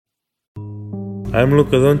I'm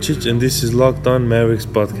Luka Doncic, and this is Locked On Mavericks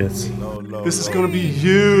podcast. This is gonna be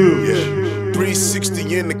huge. Yeah.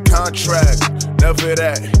 360 in the contract. Never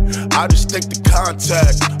that. I just take the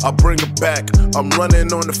contact. I bring it back. I'm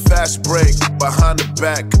running on the fast break. Behind the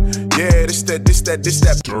back. Yeah, this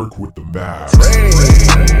that. Dirk with the Mavs.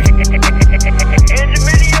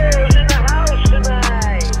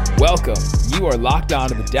 Welcome. You are locked on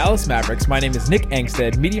to the Dallas Mavericks. My name is Nick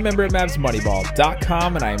Angstead, media member at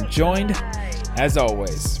MavsMoneyball.com, and I am joined, as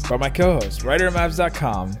always, by my co-host, writer at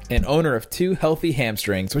Mavs.com, and owner of 2 healthy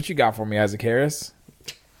hamstrings. What you got for me, Isaac Harris?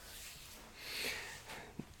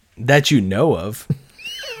 That you know of.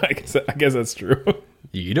 I guess that's true.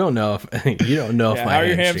 You don't know if Yeah, my how are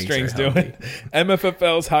your hamstrings hamstrings are doing? healthy.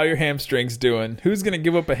 MFFL's how are your hamstrings doing? Who's going to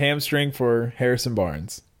give up a hamstring for Harrison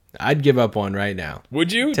Barnes? I'd give up one right now.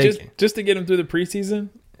 Would you? Just to get him through the preseason?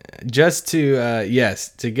 Just to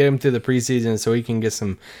to get him through the preseason so he can get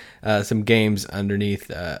some games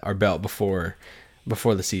underneath our belt before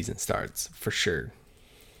the season starts, for sure.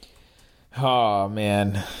 Oh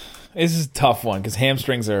man, this is a tough one because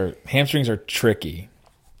hamstrings are tricky.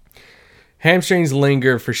 Hamstrings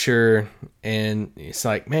linger for sure, and it's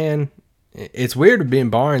like, man, it's weird being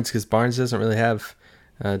Barnes because Barnes doesn't really have,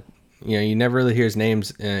 you never really hear his name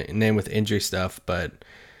with injury stuff. But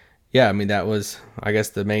yeah, I mean that was, I guess,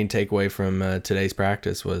 the main takeaway from today's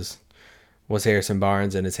practice was Harrison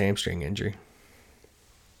Barnes and his hamstring injury.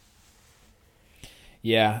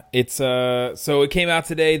 Yeah, it's so it came out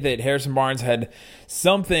today that Harrison Barnes had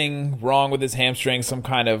something wrong with his hamstring, some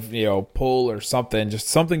kind of pull or something, just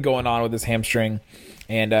something going on with his hamstring,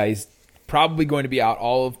 and he's probably going to be out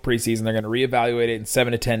all of preseason. They're going to reevaluate it in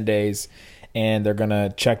 7 to 10 days, and they're going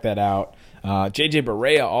to check that out. JJ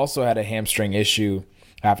Barea also had a hamstring issue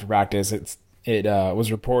after practice. It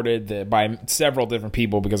was reported that by several different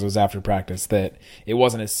people, because it was after practice, that it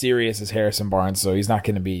wasn't as serious as Harrison Barnes, so he's not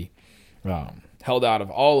going to be held out of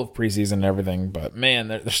all of preseason and everything. But man,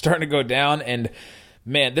 they're starting to go down, and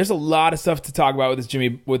man, there's a lot of stuff to talk about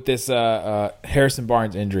with this Harrison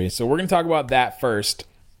Barnes injury. So we're going to talk about that first.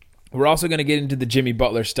 We're also going to get into the Jimmy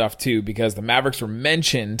Butler stuff too, because the Mavericks were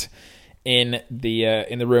mentioned in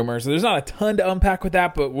the rumors. So there's not a ton to unpack with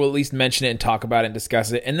that, but we'll at least mention it and talk about it and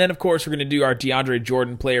discuss it. And then, of course, we're going to do our DeAndre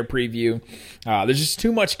Jordan player preview. There's just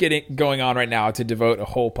too much going on right now to devote a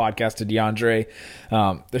whole podcast to DeAndre.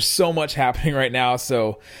 There's so much happening right now,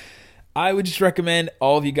 so I would just recommend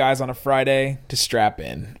all of you guys on a Friday to strap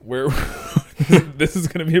in. This is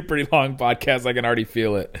going to be a pretty long podcast. I can already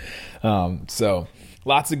feel it. So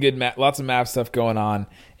lots of Mavs stuff going on,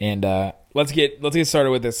 and Let's get started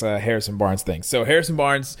with this Harrison Barnes thing. So Harrison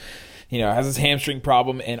Barnes, has this hamstring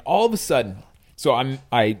problem, and all of a sudden, so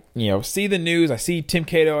I see the news. I see Tim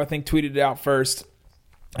Cato, I think, tweeted it out first.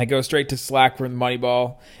 I go straight to Slack from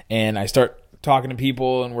Moneyball, and I start talking to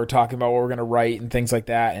people, and we're talking about what we're gonna write and things like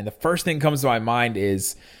that. And the first thing that comes to my mind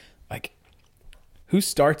is, like, who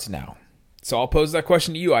starts now? So I'll pose that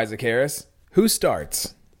question to you, Isaac Harris. Who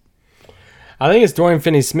starts? I think it's Dorian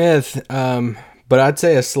Finney-Smith. But I'd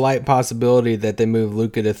say a slight possibility that they move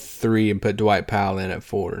Luka to 3 and put Dwight Powell in at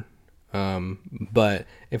 4. But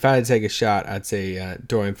if I had to take a shot, I'd say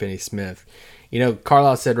Dorian Finney-Smith.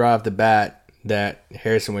 Carlisle said right off the bat that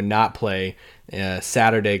Harrison would not play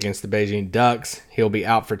Saturday against the Beijing Ducks. He'll be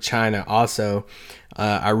out for China also.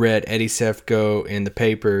 I read Eddie Sefko in the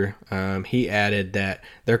paper. He added that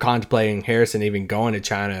they're contemplating Harrison even going to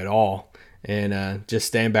China at all and just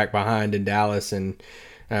staying back behind in Dallas and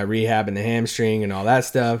rehabbing the hamstring and all that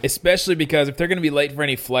stuff. Especially because if they're going to be late for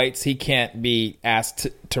any flights, he can't be asked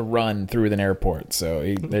to run through an airport. So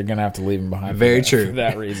they're going to have to leave him behind. Very true. For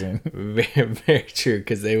that reason. Very, very true,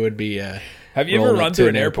 because they would be Have you ever run through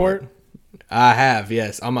an airport? I have,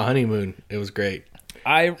 yes. On my honeymoon. It was great.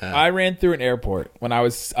 I ran through an airport when I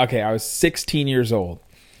was 16 years old.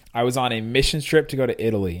 I was on a mission trip to go to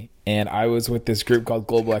Italy, and I was with this group called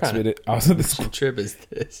Global Expeditions. I was with this trip is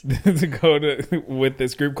this to go with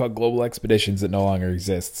this group called Global Expeditions that no longer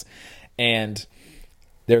exists, and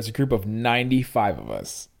there's a group of 95 of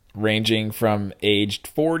us, ranging from age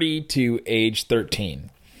 40 to age 13,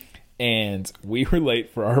 and we were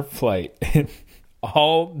late for our flight.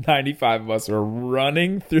 All 95 of us were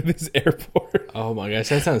running through this airport. Oh my gosh,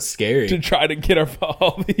 that sounds scary. To try to get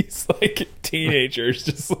all these teenagers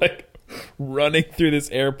just running through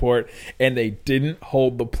this airport, and they didn't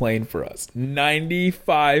hold the plane for us.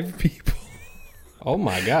 95 people. Oh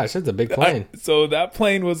my gosh, that's a big plane. So that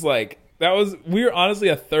plane was we were honestly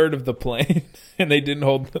a third of the plane, and they didn't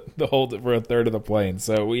hold it for a third of the plane.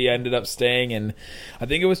 So we ended up staying in, I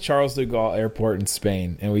think it was Charles de Gaulle Airport in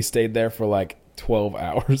Spain, and we stayed there for 12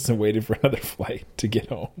 hours and waited for another flight to get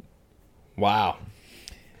home. Wow.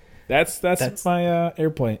 That's my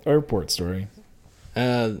airport story.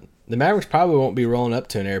 The Mavericks probably won't be rolling up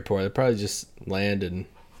to an airport. They'll probably just land and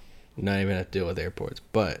not even have to deal with airports.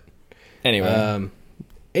 But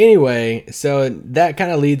anyway, so that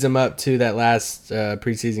kind of leads them up to that last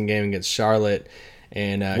preseason game against Charlotte,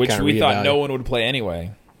 and which we thought no one would play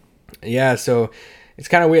anyway. Yeah, so it's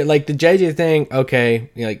kind of weird. Like the JJ thing, okay,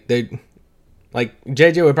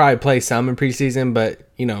 JJ would probably play some in preseason, but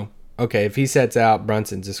okay, if he sets out,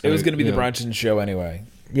 Brunson's just it was going to be the Brunson show anyway.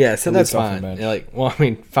 Yeah, so that's fine.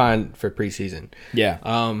 Fine for preseason. Yeah.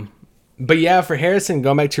 But yeah, for Harrison,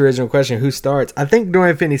 going back to your original question, who starts? I think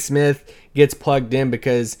Dorian Finney-Smith gets plugged in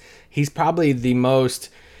because he's probably the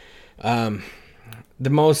most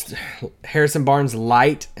Harrison Barnes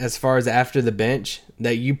light as far as after the bench,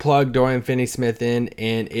 that you plug Dorian Finney-Smith in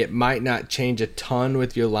and it might not change a ton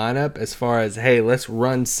with your lineup as far as, hey, let's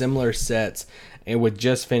run similar sets and with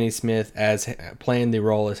just Finney-Smith as playing the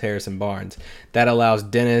role as Harrison Barnes. That allows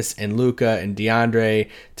Dennis and Luka and DeAndre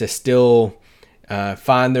to still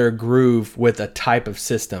find their groove with a type of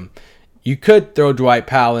system. You could throw Dwight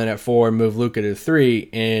Powell in at 4 and move Luka to 3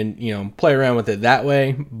 and play around with it that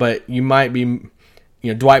way, but you might be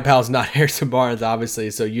Dwight Powell's not Harrison Barnes, obviously,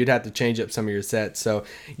 so you'd have to change up some of your sets. So,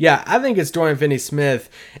 yeah, I think it's Dorian Finney-Smith,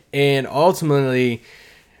 and ultimately,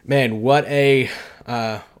 man, what a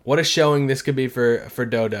showing this could be for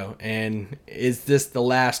Dodo. And is this the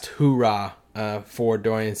last hoorah for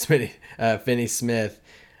Dorian Finney-Smith?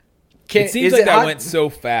 It seems like that went so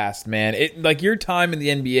fast, man. Your time in the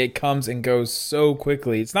NBA comes and goes so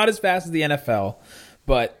quickly. It's not as fast as the NFL,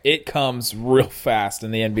 but it comes real fast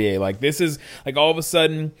in the NBA. Like, this is like all of a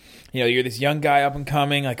sudden, you're this young guy up and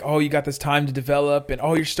coming, like, oh, you got this time to develop, and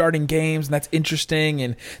oh, you're starting games, and that's interesting.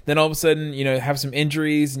 And then all of a sudden, have some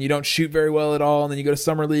injuries, and you don't shoot very well at all. And then you go to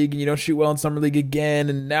Summer League, and you don't shoot well in Summer League again.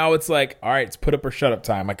 And now it's like, all right, it's put up or shut up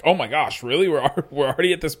time. Like, oh my gosh, really? We're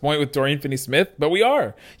already at this point with Dorian Finney-Smith? But we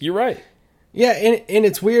are. You're right. Yeah, and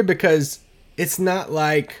it's weird because it's not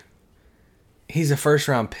like he's a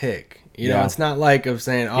first-round pick. It's not like I'm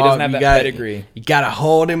saying, he doesn't have that pedigree. You got to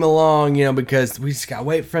hold him along, because we just got to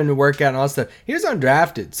wait for him to work out and all that stuff. He was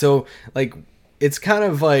undrafted. So, it's kind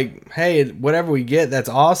of like, hey, whatever we get, that's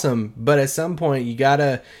awesome. But at some point, you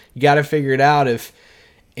gotta figure it out.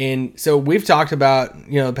 And so we've talked about,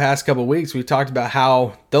 the past couple of weeks, we've talked about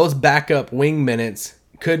how those backup wing minutes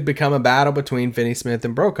could become a battle between Finney-Smith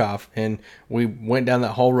and Broekhoff. And we went down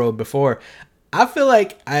that whole road before. I feel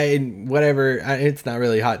like it's not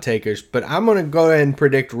really hot takers, but I'm going to go ahead and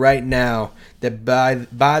predict right now that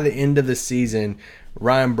by the end of the season,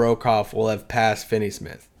 Ryan Broekhoff will have passed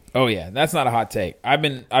Finney-Smith. Oh yeah, that's not a hot take. I've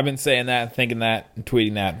been saying that and thinking that and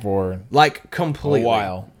tweeting that for completely a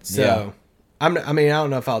while. So yeah. I don't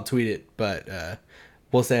know if I'll tweet it, but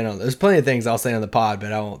we'll say it on. There's plenty of things I'll say on the pod,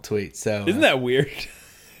 but I won't tweet. So isn't that weird?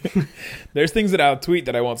 There's things that I'll tweet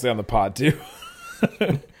that I won't say on the pod too.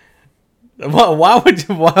 Why would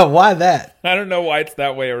you? Why that? I don't know why it's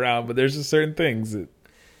that way around, but there's just certain things that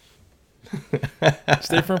it's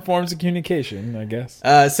different forms of communication, I guess.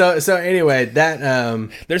 So anyway, that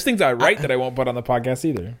there's things I write that I won't put on the podcast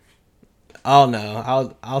either. Oh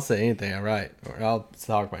no, I'll say anything I write, or I'll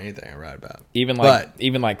talk about anything I write about. Even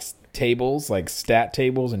tables, like stat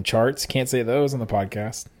tables and charts, can't say those on the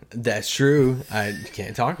podcast. That's true. I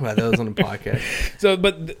can't talk about those on the podcast. So,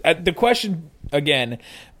 but the question again.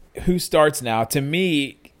 Who starts now? To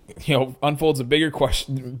me, unfolds a bigger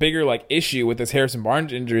issue with this Harrison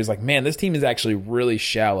Barnes injury. Is like, man, this team is actually really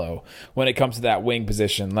shallow when it comes to that wing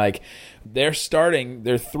position. Like, they're starting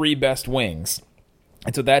their 3 best wings,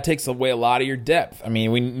 and so that takes away a lot of your depth. I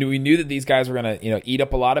mean, we knew that these guys were going to eat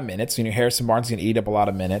up a lot of minutes. We knew Harrison Barnes was going to eat up a lot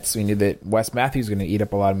of minutes. We knew that Wes Matthews was going to eat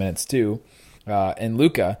up a lot of minutes too, and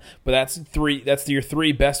Luka. But that's your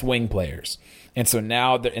 3 best wing players. And so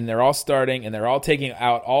now they're all starting and they're all taking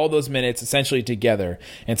out all those minutes essentially together.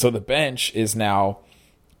 And so the bench is now,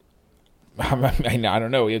 I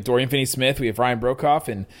don't know. We have Dorian Finney-Smith, we have Ryan Broekhoff,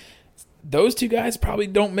 and those 2 guys probably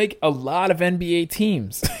don't make a lot of NBA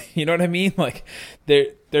teams. You know what I mean? Like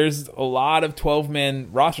there's a lot of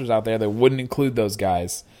 12-man rosters out there that wouldn't include those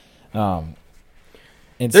guys.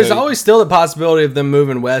 And there's always still the possibility of them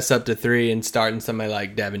moving Wes up to 3 and starting somebody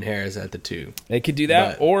like Devin Harris at the 2. They could do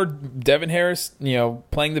that, or Devin Harris,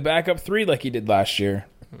 playing the backup 3 like he did last year.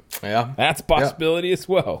 Yeah, that's a possibility as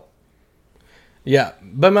well. Yeah,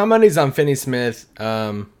 but my money's on Finney-Smith,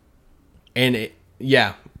 and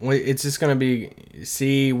it's just gonna be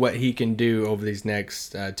see what he can do over these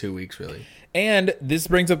next 2 weeks, really. And this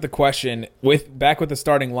brings up the question back with the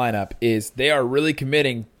starting lineup is they are really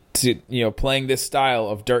committing to playing this style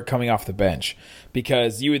of Dirk coming off the bench,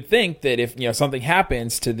 because you would think that if something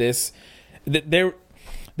happens to this, that they're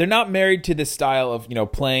not married to this style of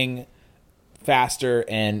playing faster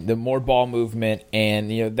and the more ball movement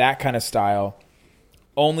and that kind of style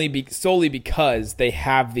solely because they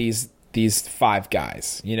have these 5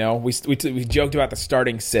 guys. We joked about the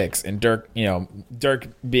starting 6 and Dirk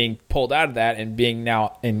being pulled out of that and being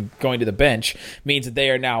now and going to the bench means that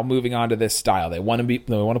they are now moving on to this style. They want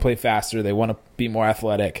to play faster, they want to be more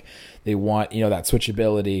athletic, they want that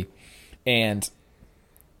switchability, and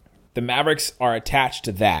the Mavericks are attached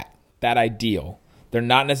to that ideal. They're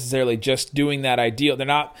not necessarily just doing that ideal. They're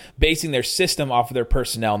not basing their system off of their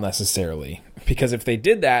personnel necessarily. Because if they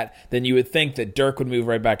did that, then you would think that Dirk would move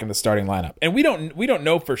right back in the starting lineup. And we don't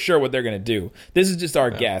know for sure what they're going to do. This is just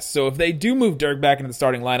our guess. So if they do move Dirk back into the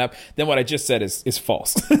starting lineup, then what I just said is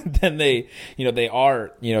false. Then they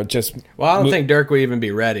are just. Well, I don't think Dirk would even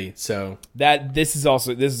be ready. So this is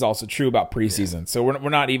also true about preseason. So we're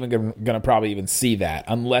not even going to probably even see that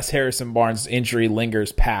unless Harrison Barnes' injury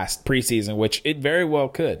lingers past preseason, which it very well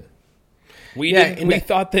could. We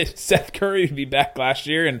thought that Seth Curry would be back last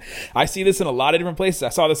year, and I see this in a lot of different places. I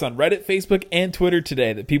saw this on Reddit, Facebook, and Twitter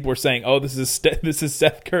today that people were saying, "Oh, this is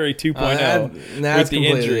Seth Curry 2.0 that's with the completely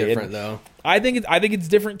injury." different, though. I think it's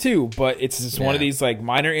different too, but it's just one of these like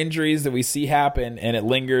minor injuries that we see happen, and it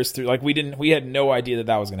lingers through. Like we had no idea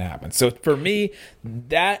that was going to happen. So for me,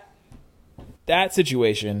 that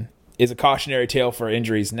situation is a cautionary tale for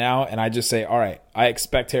injuries now, and I just say, all right, I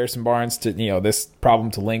expect Harrison Barnes to this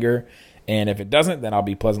problem to linger. And if it doesn't, then I'll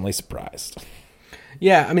be pleasantly surprised.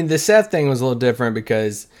 Yeah, I mean, the Seth thing was a little different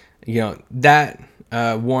because, that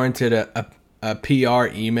warranted a PR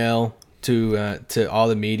email to all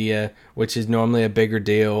the media, which is normally a bigger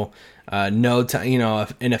deal. No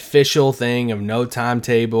time, an official thing of no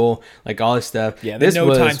timetable, like all this stuff. Yeah, the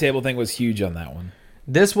timetable thing was huge on that one.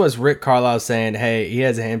 This was Rick Carlisle saying, hey, he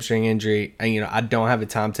has a hamstring injury. And, I don't have a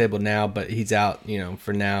timetable now, but he's out,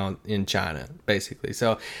 for now in China, basically.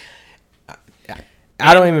 So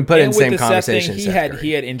I don't even put it in the same conversation. He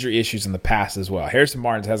had injury issues in the past as well. Harrison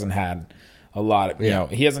Barnes hasn't had a lot of,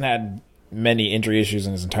 he hasn't had many injury issues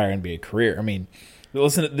in his entire NBA career. I mean,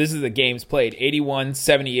 listen, this is the games played: 81,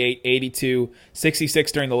 78, 82,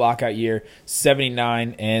 66 during the lockout year,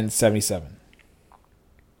 79, and 77.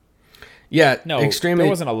 Yeah, no, extremely. There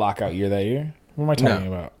wasn't a lockout year that year. What am I talking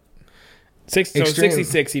about?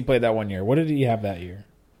 66, he played that one year. What did he have that year?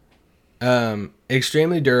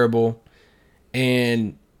 Extremely durable.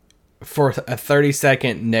 And for a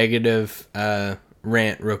 30-second negative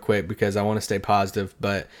rant real quick, because I want to stay positive,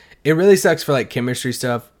 but it really sucks for like chemistry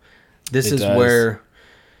stuff. This is where,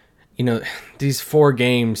 these 4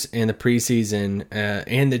 games in the preseason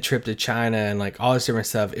and the trip to China and like all this different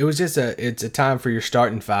stuff, it was just it's a time for your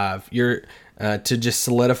starting 5. To just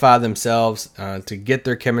solidify themselves, to get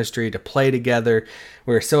their chemistry, to play together.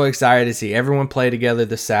 We're so excited to see everyone play together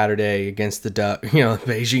this Saturday against the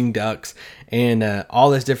Beijing Ducks and all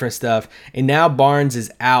this different stuff. And now Barnes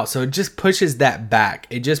is out, so it just pushes that back.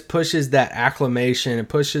 It just pushes that acclimation. It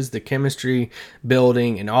pushes the chemistry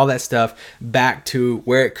building and all that stuff back to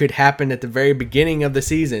where it could happen at the very beginning of the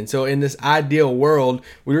season. So in this ideal world,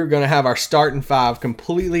 we were going to have our starting 5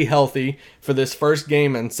 completely healthy for this first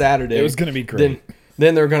game on Saturday. It was going to be great.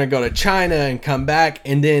 Then they're going to go to China and come back,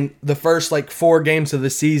 and then the first 4 games of the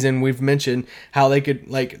season, we've mentioned how they could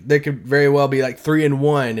very well be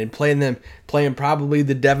 3-1 and playing probably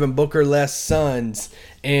the Devin Booker less Suns,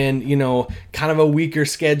 and kind of a weaker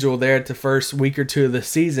schedule there at the first week or 2 of the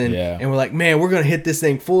season. Yeah. And we're like, man, we're going to hit this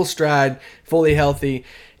thing full stride, fully healthy,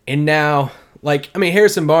 and now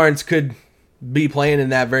Harrison Barnes could be playing in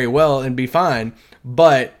that very well and be fine,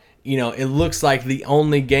 but it looks like the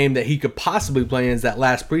only game that he could possibly play in is that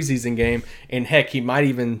last preseason game. And heck, he might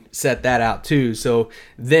even set that out too. So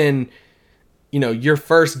then, your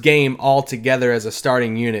first game all together as a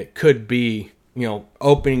starting unit could be,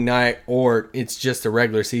 opening night, or it's just a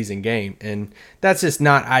regular season game. And that's just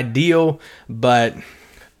not ideal, but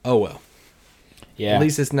oh well. Yeah. At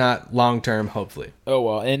least it's not long term, hopefully. Oh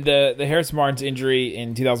well. And the Harrison Barnes injury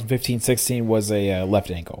in 2015-16 was a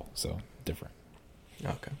left ankle, so different.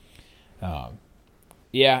 Okay.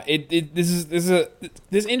 Yeah,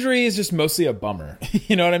 this injury is just mostly a bummer.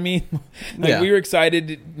 You know what I mean? We were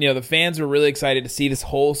excited. The fans were really excited to see this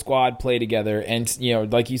whole squad play together, and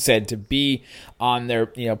like you said, to be on their,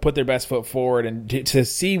 put their best foot forward, and to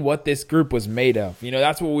see what this group was made of.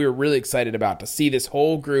 That's what we were really excited about, to see this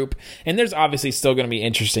whole group. And there's obviously still going to be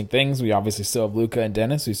interesting things. We obviously still have Luka and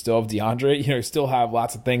Dennis. We still have DeAndre. We still have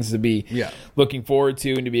lots of things to be looking forward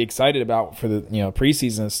to and to be excited about for the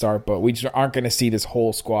preseason start. But we just aren't going to see this whole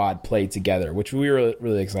whole squad play together, which we were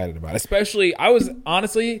really excited about. Especially, I was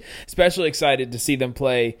honestly especially excited to see them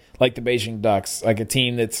play like the Beijing Ducks, like a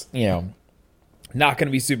team that's, you know, not going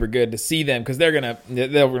to be super good, to see them because they're gonna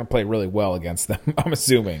play really well against them. I'm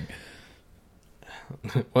assuming.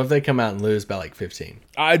 What if they come out and lose by like 15?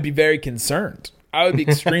 I'd be very concerned. I would be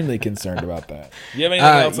extremely concerned about that. Do you have anything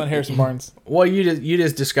else on Harrison Barnes? Well, you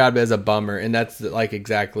just described it as a bummer, and that's like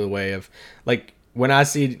exactly the way of like when I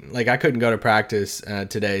see like I couldn't go to practice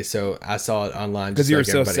today, so I saw it online because you were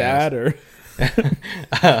so sad, or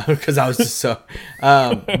because I was just so.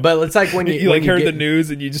 But it's like when you like heard the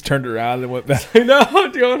news and you just turned around and went back. No,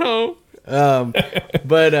 I'm going home.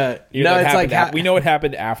 But no, it's like we know what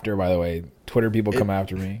happened after. By the way, Twitter people come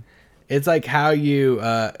after me. It's like how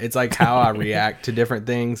it's like how I react to different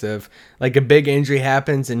things. Of like a big injury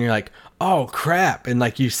happens and you're like, oh crap, and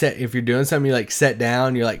like if you're doing something, you like sit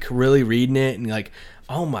down, you're like really reading it, and you're like,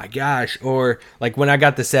 oh my gosh. Or like when I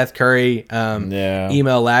got the Seth Curry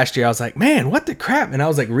email last year, I was like, man, what the crap? And I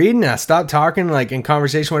was like reading, and I stopped talking, like in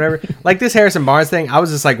conversation, whatever. Like this Harrison Barnes thing, I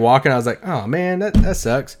was just like walking. I was like, oh man, that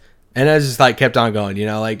sucks. And I just like kept on going, you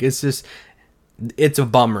know, like it's a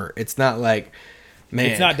bummer. It's not like,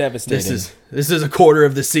 man, it's not devastating. This is a quarter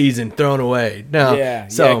of the season thrown away. No,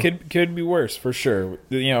 it could be worse for sure.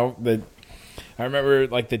 You know, I remember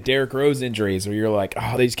like the Derrick Rose injuries where you're like,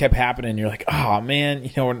 oh, they just kept happening. You're like, oh man,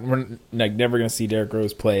 you know, we're like never gonna see Derrick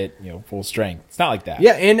Rose play at, you know, full strength. It's not like that.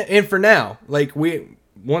 Yeah, and for now, like we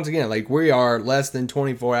are less than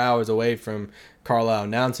 24 hours away from Carlisle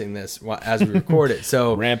announcing this as we record it.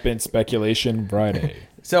 So rampant speculation Friday.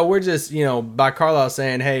 So we're just, you know, by Carlisle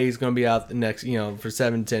saying, hey, he's going to be out the next, you know, for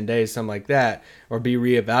 7-10 days, something like that, or be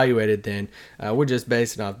reevaluated, then we're just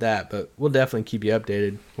basing off that. But we'll definitely keep you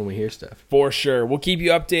updated when we hear stuff. For sure. We'll keep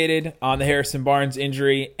you updated on the Harrison Barnes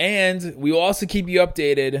injury, and we will also keep you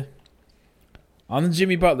updated on the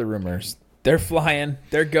Jimmy Butler rumors. They're flying.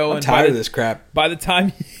 They're going. I'm tired of this crap. By the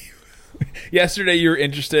time... Yesterday you were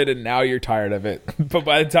interested and now you're tired of it. But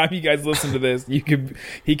by the time you guys listen to this, he could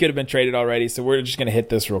have been traded already. So we're just going to hit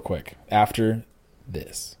this real quick after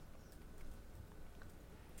this.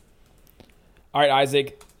 All right,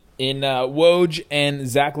 Isaac. In Woj and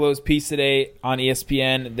Zach Lowe's piece today on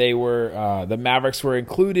ESPN, they were the Mavericks were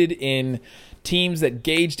included in teams that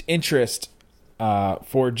gauged interest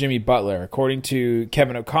for Jimmy Butler. According to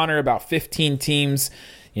Kevin O'Connor, about 15 teams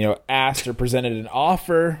asked or presented an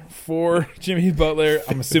offer for Jimmy Butler.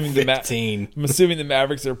 I'm assuming the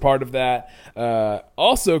Mavericks are part of that.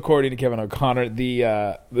 Also, according to Kevin O'Connor,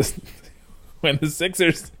 when the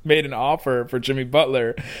Sixers made an offer for Jimmy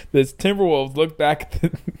Butler, the Timberwolves looked back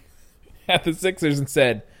at the Sixers and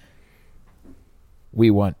said,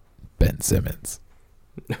 "We want Ben Simmons."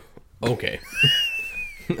 Okay.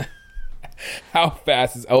 How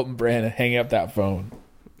fast is Elton Brand hanging up that phone?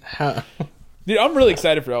 Dude, I'm really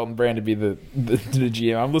excited for Elton Brand to be the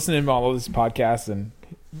GM. I'm listening to all of these podcasts, and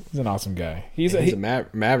he's an awesome guy. He's a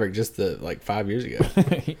Maverick just 5 years ago.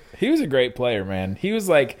 He was a great player, man. He was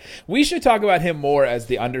like, we should talk about him more as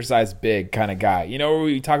the undersized big kind of guy. You know, where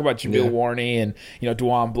we talk about Jamil Warney and,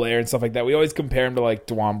 DeJuan Blair and stuff like that. We always compare him to like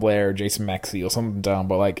DeJuan Blair or Jason Maxey or something dumb,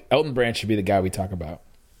 but like Elton Brand should be the guy we talk about.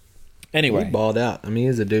 Anyway. He balled out. I mean,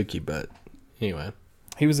 he's a dookie, but anyway.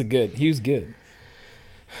 He was good.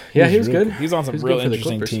 Yeah, he was good. He was on some real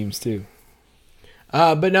interesting teams too.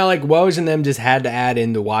 But no, like Woj and them just had to add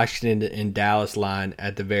in the Washington and Dallas line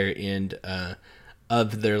at the very end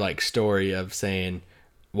of their like story of saying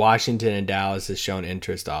Washington and Dallas has shown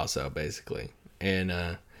interest also, basically. And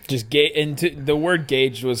the word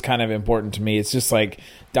gauged was kind of important to me. It's just like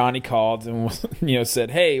Donnie called and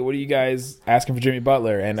said, "Hey, what are you guys asking for Jimmy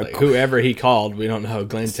Butler?" And like whoever he called, we don't know.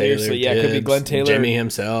 Glenn Taylor, yeah, it could be Glenn Taylor, Jimmy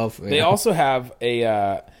himself. They also have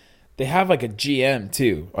they have like a GM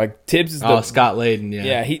too. Like Tibbs is Scott Layden.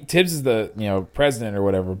 Yeah, Tibbs is the president or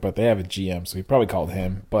whatever, but they have a GM, so he probably called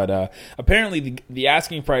him. But apparently the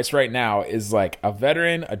asking price right now is like a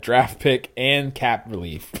veteran, a draft pick, and cap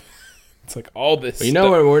relief. It's like all this. But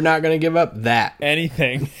what? We're not going to give up that. Any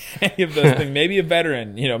of those things. Maybe a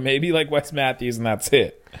veteran, maybe like Wes Matthews, and that's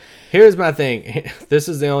it. Here's my thing. This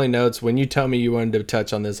is the only notes. When you tell me you wanted to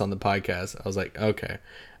touch on this on the podcast, I was like, okay.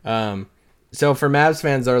 So for Mavs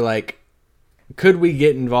fans are like, could we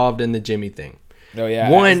get involved in the Jimmy thing? Oh, yeah.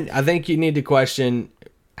 One, I think you need to question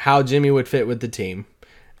how Jimmy would fit with the team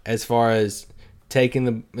as far as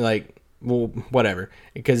taking whatever,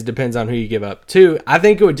 because it depends on who you give up. Two, I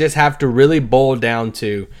think it would just have to really boil down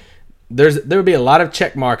to there would be a lot of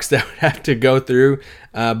check marks that would have to go through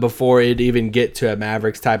before it'd even get to a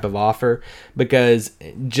Mavericks type of offer, because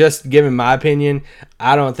just giving my opinion,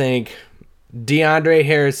 I don't think DeAndre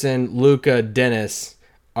Harrison, Luka, Dennis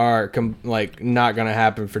are not going to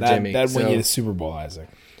happen for Jimmy. That'd win you the Super Bowl, Isaac.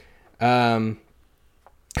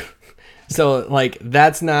 So like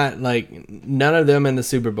that's not like none of them in the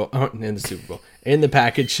Super Bowl in the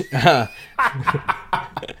package.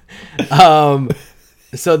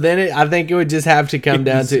 So then I think it would just have to come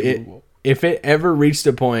down to it if it ever reached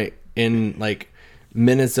a point in like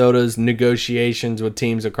Minnesota's negotiations with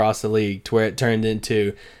teams across the league to where it turned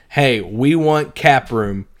into, hey, we want cap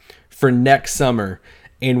room for next summer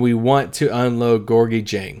and we want to unload Gorgie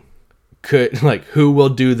Jang. Who will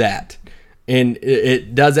do that? And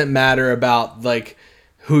it doesn't matter about like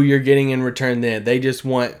who you're getting in return then. They just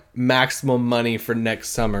want maximum money for next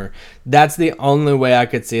summer. That's the only way I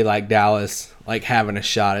could see like Dallas like having a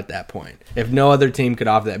shot at that point. If no other team could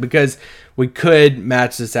offer that, because we could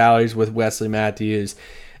match the salaries with Wesley Matthews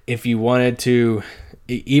if you wanted to,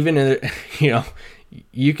 even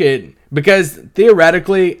you could, because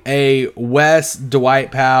theoretically a Wes,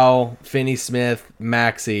 Dwight Powell, Finney Smith,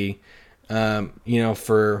 Maxey,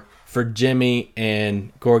 for Jimmy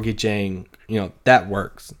and Gorgie Jang, that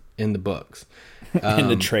works in the books. In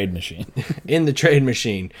the trade machine. In the trade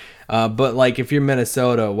machine. But like if you're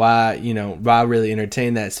Minnesota, why really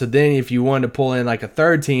entertain that? So then if you wanted to pull in like a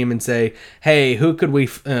third team and say, hey, who could we,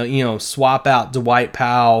 swap out Dwight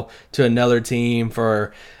Powell to another team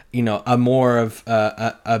for, a more of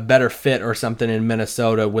a better fit or something in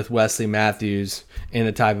Minnesota with Wesley Matthews in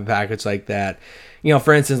a type of package like that.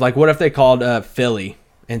 For instance, like what if they called Philly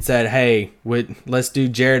and said, hey, let's do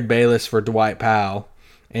Jared Bayless for Dwight Powell,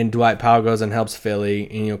 and Dwight Powell goes and helps Philly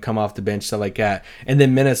and come off the bench, stuff like that. And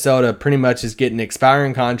then Minnesota pretty much is getting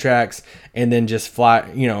expiring contracts and then just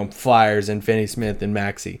flyers and Finney Smith and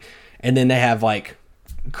Maxey. And then they have like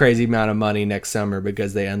crazy amount of money next summer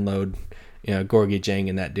because they unload Gorgie Jang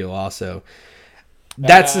in that deal also.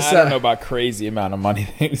 That's I don't know about crazy amount of money.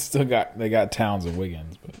 They got Towns and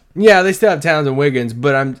Wiggins, but yeah, they still have Towns and Wiggins,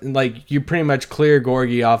 but I'm like, you pretty much clear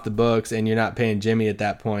Gorgie off the books and you're not paying Jimmy at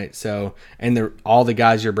that point. So, and all the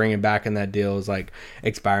guys you're bringing back in that deal is like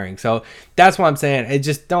expiring. So that's what I'm saying. It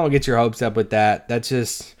just, don't get your hopes up with that. That's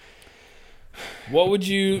just. What would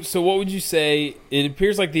you say? It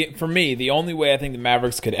appears like for me, the only way I think the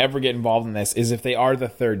Mavericks could ever get involved in this is if they are the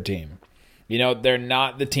third team. They're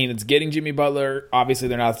not the team that's getting Jimmy Butler. Obviously,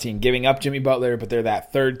 they're not the team giving up Jimmy Butler, but they're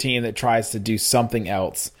that third team that tries to do something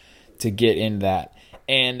else to get in that.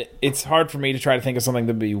 And it's hard for me to try to think of something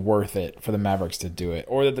that would be worth it for the Mavericks to do it,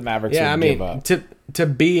 or that the Mavericks would give up. To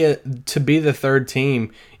be the third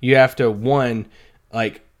team, you have to want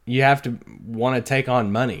to take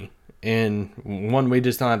on money. And we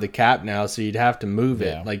just don't have the cap now, so you'd have to move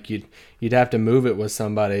it. Like you'd have to move it with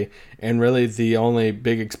somebody. And really, the only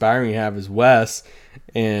big expiring you have is Wes.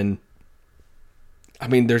 And I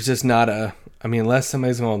mean, there's just not unless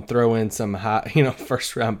somebody's going to throw in some high,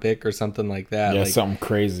 first round pick or something like that. Yeah, something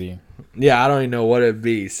crazy. Yeah, I don't even know what it'd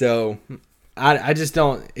be. So I just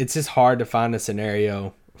don't. It's just hard to find a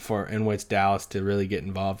scenario in which Dallas to really get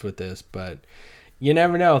involved with this, but. You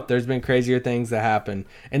never know. There's been crazier things that happen.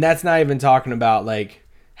 And that's not even talking about, like,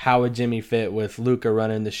 how would Jimmy fit with Luka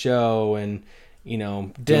running the show and,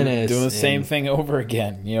 Dennis. Doing the same thing over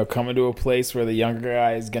again. Coming to a place where the younger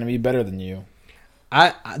guy is going to be better than you.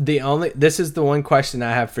 This is the one question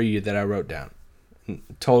I have for you that I wrote down.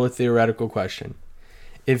 Totally theoretical question.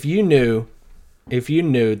 If you knew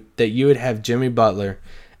that you would have Jimmy Butler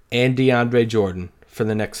and DeAndre Jordan for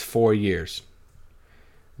the next 4 years,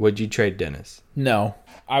 would you trade Dennis? No,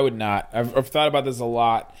 I would not. I've thought about this a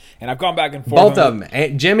lot, and I've gone back and forth. Both of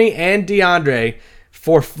them, Jimmy and DeAndre,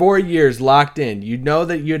 for 4 years locked in. You know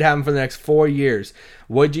that you'd have them for the next 4 years.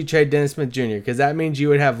 Would you trade Dennis Smith Jr.? Because that means you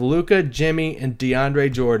would have Luka, Jimmy, and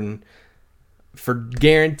DeAndre Jordan for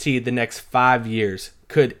guaranteed the next 5 years.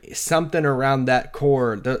 Could something around that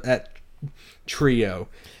core, that trio,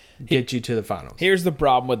 get you to the finals? Here's the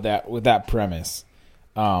problem with that premise.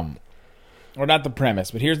 Or not the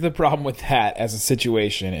premise, but here's the problem with that as a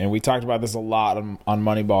situation, and we talked about this a lot on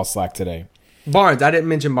Moneyball Slack today. Barnes, I didn't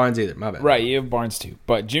mention Barnes either, my bad. Right, you have Barnes too.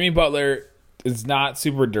 But Jimmy Butler is not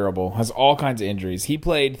super durable, has all kinds of injuries. He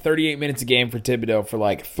played 38 minutes a game for Thibodeau for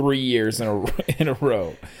like 3 years in a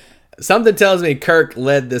row. Something tells me Kirk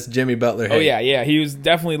led this Jimmy Butler hate. Oh, yeah, he was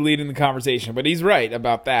definitely leading the conversation, but he's right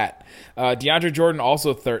about that. DeAndre Jordan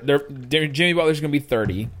also Jimmy Butler's going to be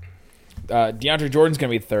 30. DeAndre Jordan's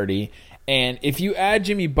going to be 30. And if you add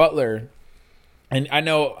Jimmy Butler, and I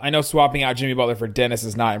know swapping out Jimmy Butler for Dennis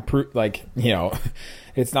is not improved. Like,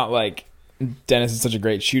 it's not like Dennis is such a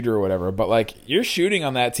great shooter or whatever, but like your shooting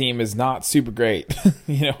on that team is not super great.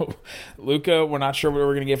 Luka, we're not sure what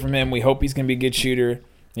we're going to get from him. We hope he's going to be a good shooter.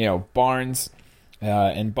 Barnes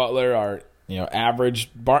and Butler are average.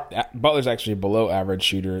 Butler's actually a below average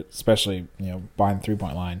shooter, especially behind the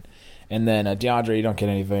 3-point line. And then DeAndre, you don't get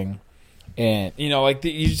anything. And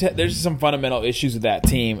there's some fundamental issues with that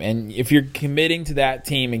team. And if you're committing to that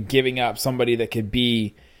team and giving up somebody that could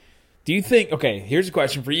be, do you think? Okay, here's a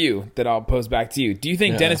question for you that I'll pose back to you. Do you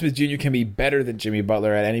think Dennis Smith Jr. can be better than Jimmy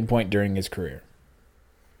Butler at any point during his career?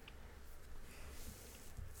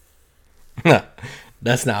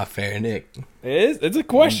 That's not fair, Nick. It is. It's a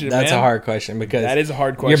question. That's man. a hard question because that is a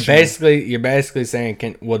hard question. You're basically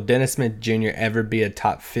saying, will Dennis Smith Jr. ever be a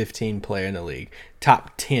top 15 player in the league?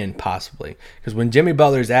 Top 10 possibly, because when Jimmy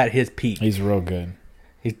Butler's at his peak, he's real good.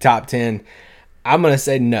 He's top 10. I'm gonna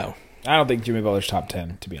say no. I don't think Jimmy Butler's top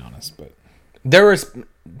 10, to be honest. But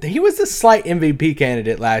he was a slight MVP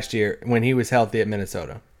candidate last year when he was healthy at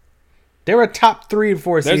Minnesota. They were a top 3 or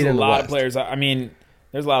 4 seed in the West. There's a lot of players. I mean.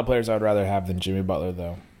 There's a lot of players I would rather have than Jimmy Butler,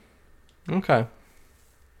 though. Okay.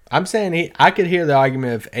 I'm saying I could hear the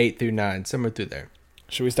argument of 8 through 9, somewhere through there.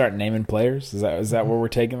 Should we start naming players? Is that where we're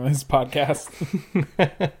taking this podcast?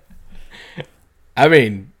 I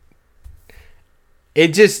mean,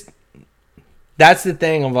 that's the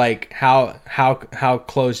thing of like how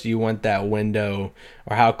close do you want that window,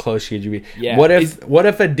 or how close should you be? Yeah. What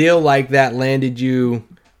if a deal like that landed you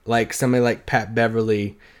like somebody like Pat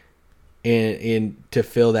Beverly in to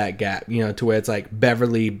fill that gap, to where it's like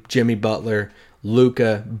Beverly, Jimmy Butler,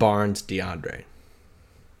 Luka, Barnes, DeAndre.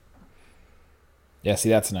 Yeah, see,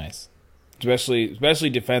 that's nice, especially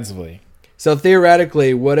defensively. So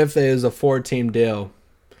theoretically, what if it was a 4-team deal?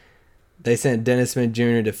 They sent Dennis Smith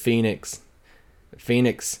Jr. to Phoenix.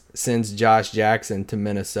 Phoenix sends Josh Jackson to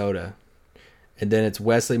Minnesota, and then it's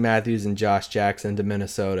Wesley Matthews and Josh Jackson to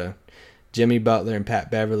Minnesota, Jimmy Butler and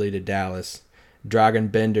Pat Beverly to Dallas,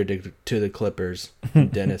 Dragan Bender to the Clippers,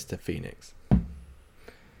 and Dennis to Phoenix.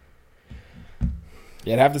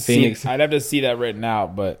 Yeah, I'd have to see that written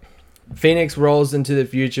out, but Phoenix rolls into the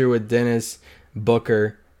future with Dennis,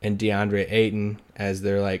 Booker, and DeAndre Ayton as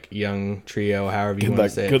their like young trio, however you want to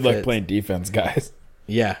say it. Good luck playing defense, guys.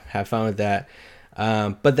 Yeah, have fun with that.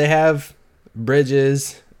 But they have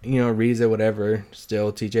Bridges, Reza, whatever,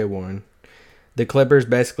 still TJ Warren. The Clippers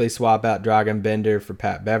basically swap out Dragan Bender for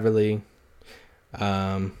Pat Beverly.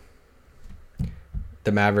 The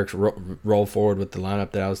Mavericks roll forward with the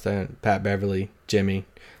lineup that I was saying: Pat Beverly, Jimmy,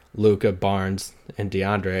 Luka, Barnes, and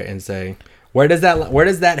DeAndre, and say, where does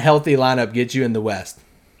that healthy lineup get you in the West?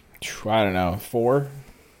 I don't know, 4,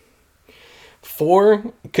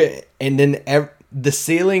 and then the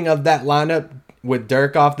ceiling of that lineup with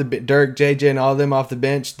Dirk, JJ, and all of them off the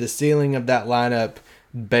bench. The ceiling of that lineup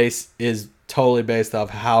is totally based off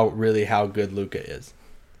how good Luka is.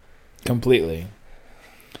 Completely.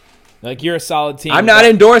 Like, you're a solid team. I'm not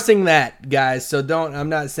endorsing that, guys. So don't. I'm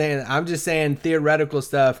not saying. I'm just saying theoretical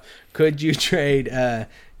stuff. Could you trade?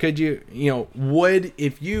 Could you? Would,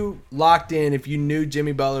 if you locked in? If you knew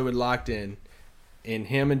Jimmy Butler would locked in, and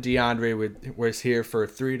him and DeAndre was here for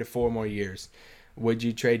 3 to 4 more years, would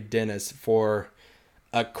you trade Dennis for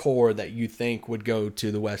a core that you think would go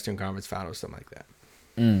to the Western Conference Finals, something like that?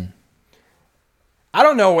 I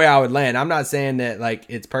don't know where I would land. I'm not saying that like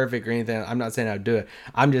it's perfect or anything. I'm not saying I would do it.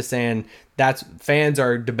 I'm just saying fans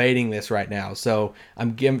are debating this right now. So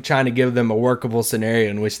I'm trying to give them a workable scenario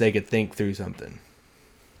in which they could think through something.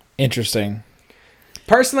 Interesting.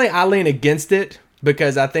 Personally, I lean against it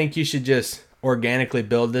because I think you should just organically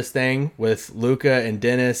build this thing with Luka and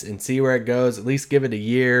Dennis and see where it goes. At least give it a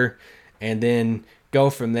year and then go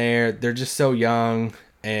from there. They're just so young,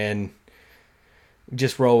 and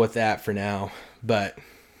just roll with that for now. But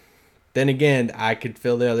then again, I could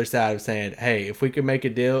feel the other side of saying, hey, if we could make a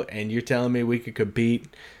deal and you're telling me we could compete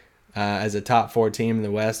as a top 4 team in the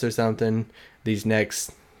West or something these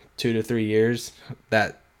next 2 to 3 years,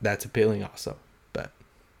 that's appealing also. But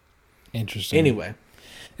interesting. Anyway,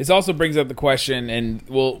 this also brings up the question, and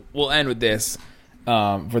we'll end with this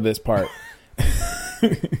for this part.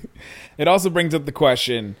 It also brings up the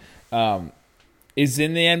question: is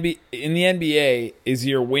in the NBA, is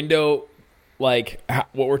your window like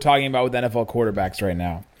what we're talking about with NFL quarterbacks right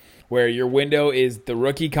now, where your window is the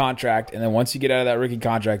rookie contract, and then once you get out of that rookie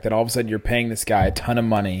contract, then all of a sudden you're paying this guy a ton of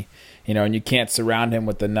money, and you can't surround him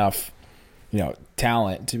with enough,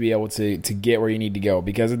 talent to be able to get where you need to go.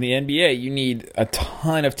 Because in the NBA, you need a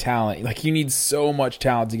ton of talent. Like, you need so much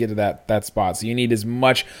talent to get to that spot. So you need as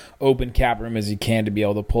much open cap room as you can to be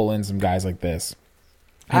able to pull in some guys like this.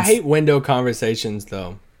 I hate window conversations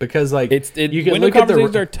though, because like you can window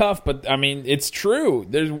conversations are tough, but I mean it's true.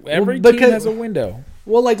 Every team has a window.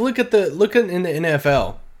 Well, like look in the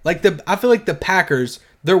NFL. Like I feel like the Packers,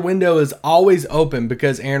 their window is always open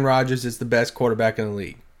because Aaron Rodgers is the best quarterback in the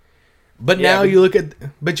league. But now you look at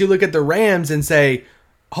the Rams and say,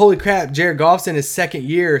 holy crap, Jared Goff's in his second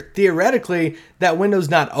year. Theoretically, that window's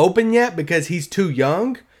not open yet because he's too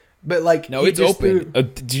young. But like, no, it's open.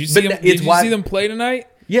 Did you see him? Did you see them play tonight?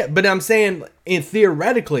 Yeah, but I'm saying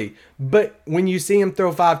theoretically. But when you see him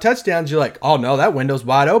throw 5 touchdowns, you're like, oh no, that window's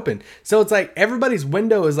wide open. So it's like everybody's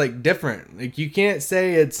window is like different. Like you can't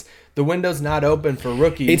say the window's not open for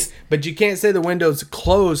rookies, but you can't say the window's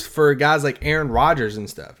closed for guys like Aaron Rodgers and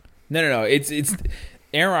stuff. No. It's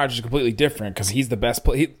Aaron Rodgers is completely different because he's the best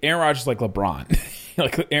player. Aaron Rodgers is like LeBron.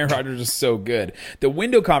 Like Aaron Rodgers is so good. The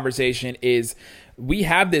window conversation is we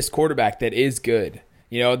have this quarterback that is good.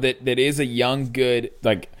 You know, that is a young, good,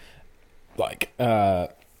 like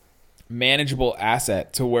manageable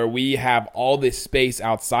asset to where we have all this space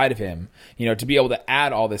outside of him, you know, to be able to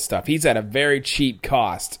add all this stuff. He's at a very cheap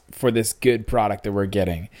cost for this good product that we're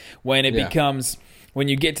getting. When it becomes, when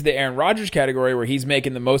you get to the Aaron Rodgers category where he's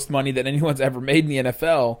making the most money that anyone's ever made in the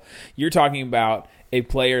NFL, you're talking about a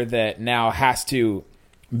player that now has to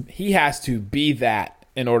be that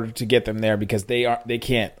in order to get them there because they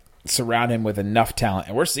can't surround him with enough talent.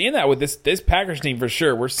 And we're seeing that with this Packers team for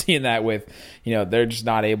sure. We're seeing that with, you know, they're just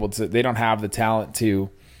not able to, they don't have the talent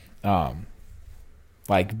to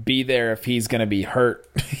like be there if he's going to be hurt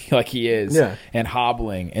like he is and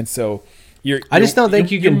hobbling. And so I just don't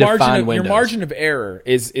think you can define windows. Your margin of error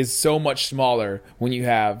is so much smaller when you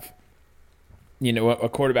have, you know, a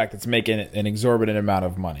quarterback that's making an exorbitant amount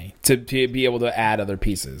of money to be able to add other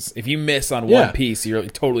pieces. If you miss on one piece, you're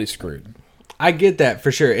totally screwed. I get that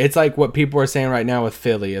for sure. It's like what people are saying right now with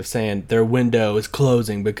Philly of saying their window is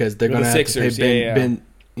closing because they're going to have to pay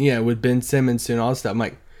Ben, with Ben Simmons and all this stuff. I'm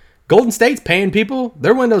like, Golden State's paying people.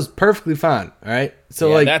 Their window's perfectly fine. All right.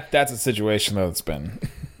 So that's a situation though that's been.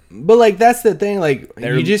 But like that's the thing. Like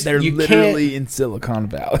they're literally in Silicon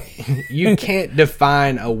Valley. You can't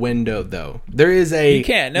define a window though. There is a you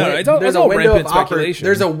can't. No, it's all rampant speculation.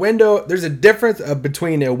 There's a window. There's a difference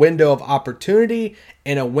between a window of opportunity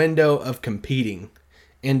and a window of competing,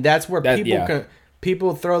 and that's where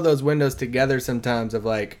people throw those windows together sometimes. Of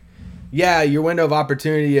like, your window of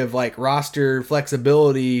opportunity of like roster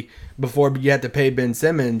flexibility before you have to pay Ben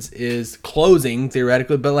Simmons is closing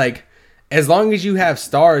theoretically, but like. As long as you have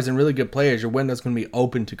stars and really good players, your window's going to be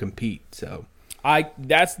open to compete. So,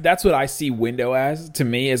 that's what I see window as to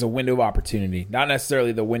me as a window of opportunity. Not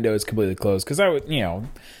necessarily the window is completely closed because I would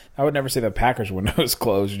never say the Packers window is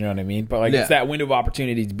closed. You know what I mean? But like it's that window of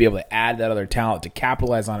opportunity to be able to add that other talent to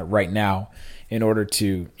capitalize on it right now in order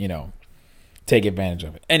to take advantage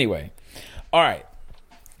of it. Anyway, all right.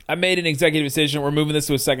 I made an executive decision. We're moving this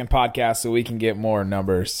to a second podcast so we can get more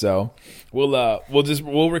numbers. So we'll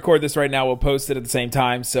record this right now. We'll post it at the same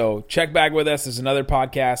time. So check back with us. There's another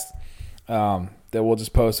podcast that we'll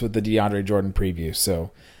just post with the DeAndre Jordan preview.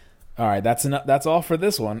 So all right, that's all for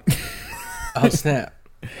this one. Oh snap!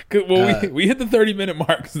 Well, we hit the 30-minute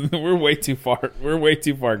mark. We're way too far. We're way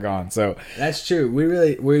too far gone. So that's true.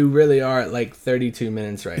 We really are at like 32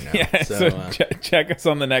 minutes right now. Yeah. So check us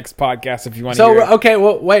on the next podcast if you want. So okay,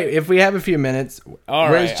 well, wait. If we have a few minutes,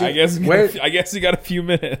 all right. I guess you got a few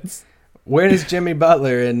minutes. Where is Jimmy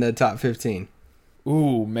Butler in the top 15?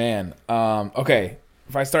 Ooh man. Okay.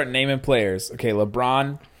 If I start naming players, okay,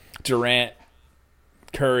 LeBron, Durant,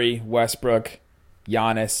 Curry, Westbrook,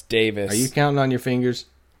 Giannis, Davis. Are you counting on your fingers?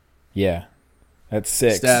 Yeah. That's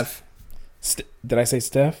 6. Steph. Did I say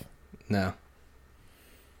Steph? No.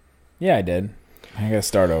 Yeah, I did. I gotta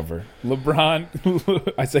start over.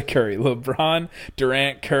 LeBron. I said Curry. LeBron,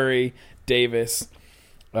 Durant, Curry, Davis,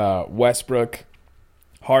 Westbrook,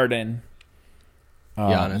 Harden,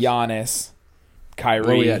 Giannis, Kyrie.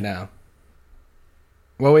 Where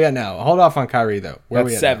we at now? Hold off on Kyrie though.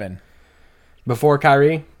 That's 7. Before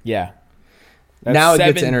Kyrie? Yeah. Now it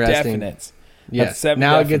gets interesting. Definites. Yes.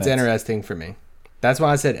 Now it gets interesting for me. That's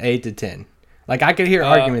why I said 8 to 10. Like I could hear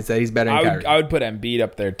arguments that he's better than Kyrie. I would put Embiid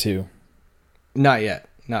up there too. Not yet.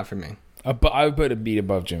 Not for me. But I would put Embiid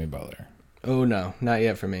above Jimmy Butler. Oh no, not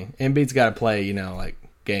yet for me. Embiid's got to play, like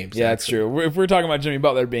games. Yeah, that's true. If we're talking about Jimmy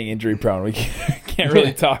Butler being injury prone, we can't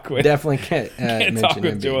really talk with. Definitely can't talk with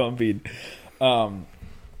Embiid. Joel Embiid.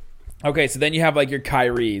 Okay, so then you have like your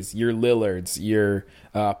Kyries, your Lillards, your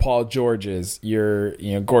Paul Georges, your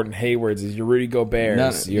Gordon Haywards, your Rudy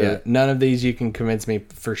Gobert's. None of these you can convince me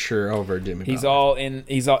for sure over Jimmy Butler.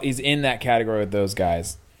 He's in that category with those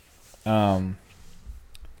guys.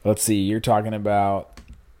 Let's see. You're talking about.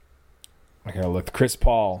 I gotta look. Chris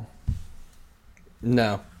Paul.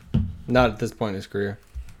 No, not at this point in his career.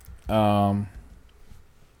 Donovan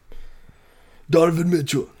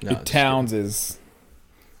Mitchell. No, Towns is.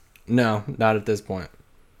 No, not at this point.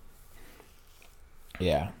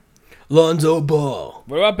 Yeah. Lonzo Ball.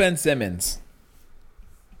 What about Ben Simmons?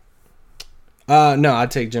 No,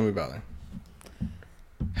 I'd take Jimmy Butler.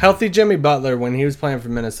 Healthy Jimmy Butler when he was playing for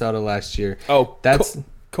Minnesota last year. Oh, that's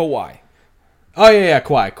Kawhi. Oh yeah,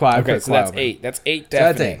 Kawhi. Okay, so that's 8. That's 8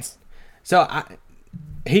 definites. So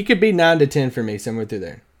he could be 9 to 10 for me, somewhere through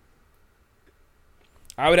there.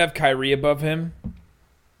 I would have Kyrie above him.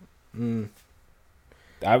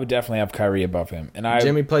 I would definitely have Kyrie above him. And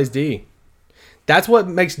Jimmy plays D. That's what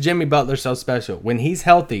makes Jimmy Butler so special. When he's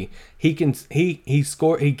healthy, he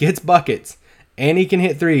gets buckets, and he can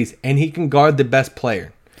hit threes, and he can guard the best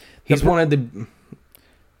player. He's one of the.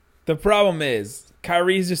 The problem is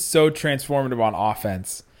Kyrie's just so transformative on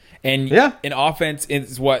offense. And in offense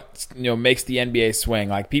is what makes the NBA swing.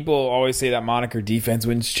 Like, people always say that moniker defense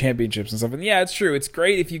wins championships and stuff. And yeah, it's true. It's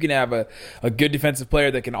great if you can have a good defensive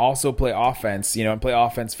player that can also play offense, and play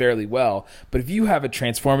offense fairly well. But if you have a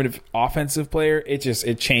transformative offensive player, it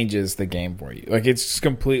changes the game for you. Like, it's just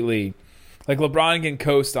completely like LeBron can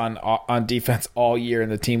coast on defense all year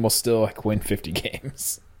and the team will still win 50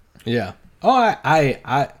 games. Yeah. Oh,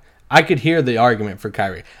 I could hear the argument for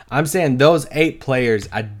Kyrie. I'm saying those 8 players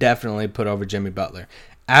I definitely put over Jimmy Butler.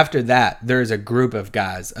 After that, there's a group of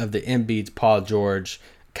guys of the Embiids, Paul George,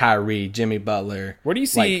 Kyrie, Jimmy Butler. Where do you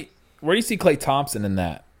see Klay Thompson in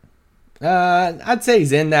that? I'd say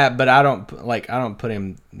he's in that, but I don't put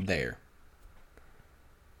him there.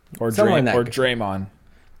 Or Draymond.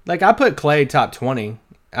 Like, I put Klay top 20.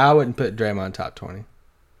 I wouldn't put Draymond top 20.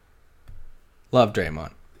 Love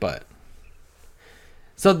Draymond, but.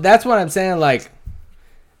 So that's what I'm saying. Like,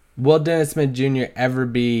 will Dennis Smith Jr. ever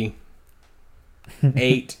be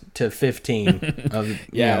 8 to 15?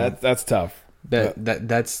 That's tough.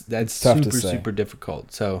 That's tough super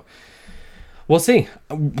difficult. So we'll see.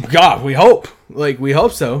 God, we hope. We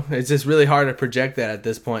hope so. It's just really hard to project that at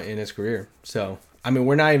this point in his career. So I mean,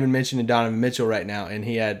 we're not even mentioning Donovan Mitchell right now, and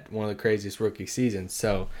he had one of the craziest rookie seasons.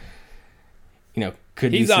 So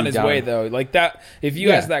he's on his way though. Like that, if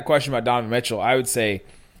you ask that question about Donovan Mitchell, I would say,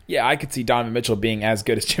 yeah, I could see Donovan Mitchell being as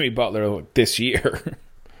good as Jimmy Butler this year.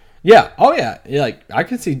 Yeah. Oh yeah. Like, I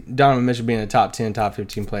could see Donovan Mitchell being a top 10, top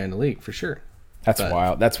 15 player in the league for sure. That's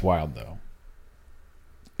wild. That's wild though.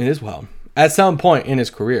 It is wild. At some point in his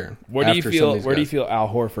career. Where do you feel Al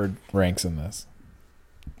Horford ranks in this?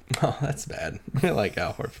 Oh, that's bad. I like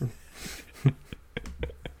Al Horford.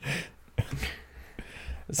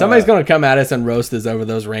 Somebody's going to come at us and roast us over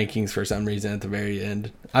those rankings for some reason at the very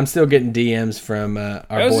end. I'm still getting DMs from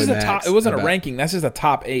our boy Max. It wasn't a ranking. That's just a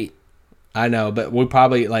top 8. I know, but we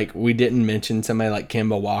probably we didn't mention somebody like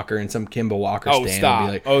Kemba Walker, and some Kemba Walker stan stop. would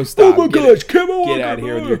be like, "Oh, stop! Oh my gosh, Kemba Walker! Get out of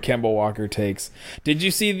here with your Kemba Walker takes." Did you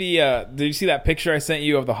see that picture I sent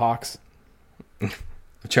you of the Hawks?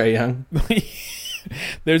 Trae Young.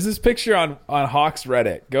 There's this picture on Hawks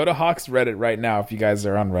Reddit. Go to Hawks Reddit right now if you guys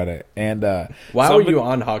are on Reddit. And why are you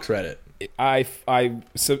on Hawks Reddit? I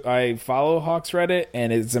follow Hawks Reddit,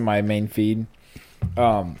 and it's in my main feed.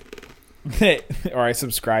 Or I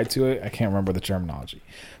subscribe to it. I can't remember the terminology,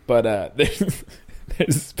 but there's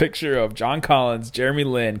this picture of John Collins, Jeremy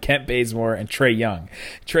Lin, Kent Bazemore, and Trae Young.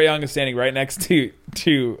 Trae Young is standing right next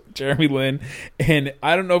to Jeremy Lin, and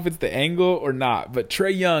I don't know if it's the angle or not, but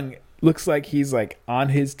Trae Young looks like he's on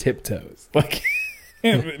his tiptoes,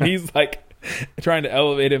 he's trying to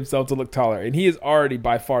elevate himself to look taller, and he is already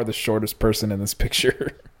by far the shortest person in this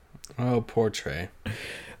picture. Oh, poor Trae.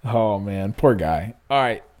 Oh man, poor guy. All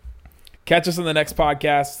right. Catch us on the next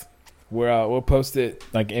podcast. We'll post it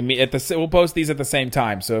we'll post these at the same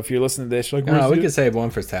time. So if you're listening to this, we can save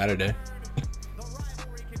one for Saturday.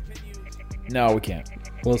 No, we can't.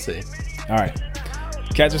 We'll see. All right.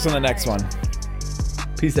 Catch us on the next one.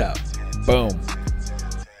 Peace out. Boom.